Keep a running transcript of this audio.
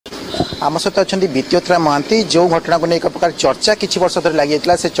आम सहित अच्छा बितिहोत्रा महांती जो घटना को नहीं एक प्रकार चर्चा किसी वर्ष धरी लगी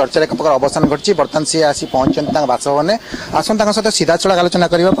से चर्चा एक प्रकार अवसान घटी बर्तमान सी आसी पहुंचते बासभवन आसन सहित सीधा चढ़ आलोचना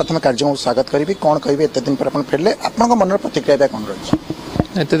करवा प्रथम कार्यक्रम स्वागत करी कौन कहे एत दिन पर फेरले आपन मन प्रतिक्रिया कौन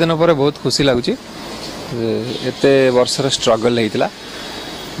रही एत दिन पर बहुत खुशी लगुच एत वर्षर स्ट्रगल होता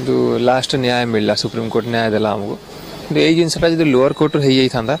लास्ट न्याय मिलला सुप्रीम कोर्ट न्याय देला हमको यही जिनसा जो लोअर कोर्ट हो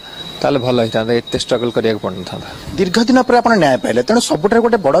जाता ताल भल होता एत स्ट्रगल करिया पड़न था दीर्घ दिन पर आप न्याय पाइले तेणु सबुठ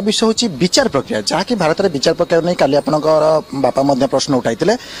गोटे बड़ विषय हूँ विचार प्रक्रिया जहाँकि भारत में विचार प्रक्रिया नहीं काली आपनकर बापा प्रश्न उठाई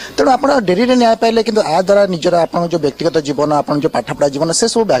तेणु आप डेरी न्याय पाइले कि आ द्वारा निजर आप जो व्यक्तिगत जीवन आप जो पाठपढ़ा जीवन से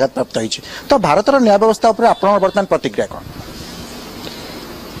सब व्याघात प्राप्त होती तो भारत न्याय व्यवस्था आप बर्तमान प्रतिक्रिया कौन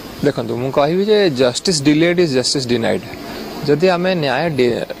देखो मुझे कहि justice delayed is justice denied जदि आम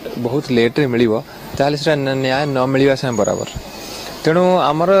न्याय बहुत लेट्रे मिल न्याय न मिलवा से बराबर तेणु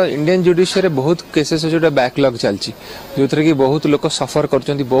आमर इंडियन जुडिशियरी बहुत केसेस जो बैकलॉग चलती जो थे कि बहुत लोग सफर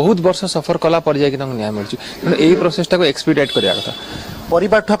कर बहुत वर्ष सफर कला पर जाकि न्याय मिलूँ तेणु यही प्रोसेसटा को एक्सपीडिएट करने कथा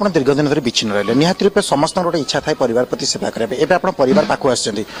परिवार ठू आप दीर्घ दिन धरी विच्छिन्न रहे निहत रूपे समस्त गोटे इच्छा था परिवार प्रति सेवा करेंगे एवं आप परिवार पाक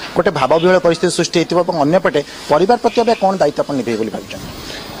आसते गोटे भाव विहल परिस्थिति सृष्टि होती अंपटे परिवार प्रति कौन दायित्व आप निभे भाई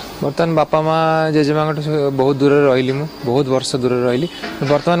बर्तमान बापा माँ जेजेमा बहुत दूर रही बहुत वर्ष दूर रही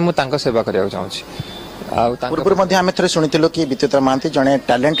बर्तमान मुझे सेवा करने चाहूँगी पूर्व आम थे शुणु कि बितिहोत्रा महांती जड़े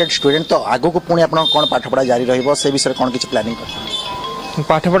टैलेंटेड स्टूडेंट तो आगो को पुणी आप कौन पाठपढ़ा जारी रही से विषय कौन किसी प्लानिंग कर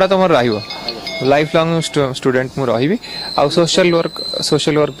पाठपढ़ा तो मोर रही लाइफ लॉन्ग स्टूडेंट मु रही आ सोशल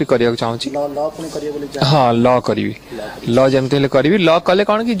वर्क भी करने चाहूँगी हाँ लॉ करी लॉ जमती करी लॉ कले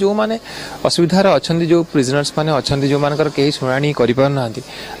कौन कि जो मैंने असुविधार अच्छा जो प्रिजनर्स मैंने अच्छा जो मानकर कहीं शुणाणी करना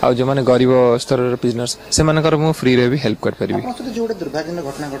जो मैंने गरीब स्तर प्रिजनर्स से मुझे फ्री रे भी हेल्प कर पारि जो दुर्भाग्य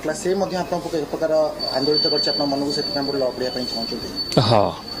घटना घटला से प्रकार आंदोलित कर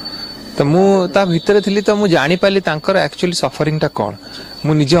हाँ तो मुझे भितर थी तो मुझे जापारि एक्चुअली सफरिंगटा कौन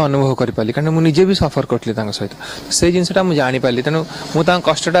मुझे अनुभव करें कारण मुझे भी सफर करी सहित से जिनसा मुझे जापारि तेणु मुझे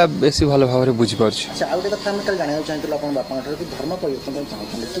कष्टा बेसी भल भाव में बुझीपार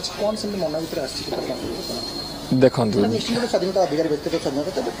देखो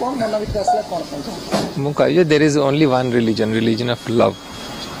मुझे there is only one religion of love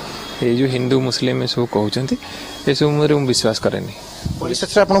ये जो हिंदू मुस्लिम सब कहते ये सब मुझे विश्वास करेनी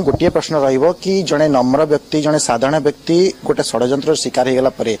परिशेष आप गोटे प्रश्न रही जड़े नम्र व्यक्ति जड़े साधारण व्यक्ति गोटे षड्यंत्र शिकार हो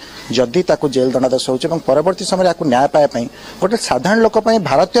गला जदि जेल दंडादेश हो परवर्ती समय आपको न्याय पाइबा गोटे साधारण लोक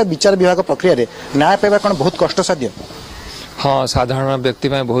भारतीय विचार विभाग प्रक्रिया न्याय पाइबा कौन बहुत कष्टसाध्य हाँ साधारण व्यक्ति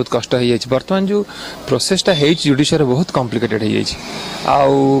बहुत कष्ट हो बर्तमान जो प्रोसेसटा जुडिशियरी बहुत कॉम्प्लिकेटेड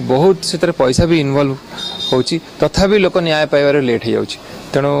हो बहुत से पैसा भी इन्वॉल्व होची तथापि लोक न्याय पाइबार लेट हो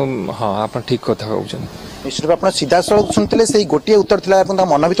तेणु हाँ आप ठीक कथा कहते निश्चित आप सीधा सड़क शुणुते से गोटे उत्तर था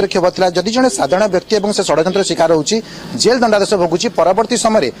मन भर क्षोभ था जदि जड़े साधारण व्यक्ति और से षड्यंत्र शिकार होची जेल दंडादेश भोगुची परवर्ती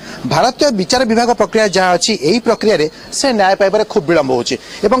समय भारतीय विचार विभाग प्रक्रिया जहाँ अच्छी यही प्रक्रिया से न्याय पाइबार खूब विलंब होची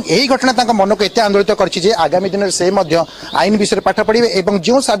यही घटना मन को एत आंदोलित कर आगामी दिन में से आईन विषय पाठ पढ़े और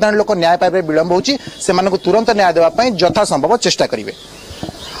जो साधारण लोक न्याय पाइबार विलंब होची से तुरंत न्याय देवाई यथासंभव चेष्टा करेंगे।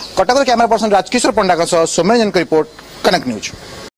 कटक कैमरा पर्सन राजकिशोर पंडा सौम्यरंजन रिपोर्ट कनक न्यूज।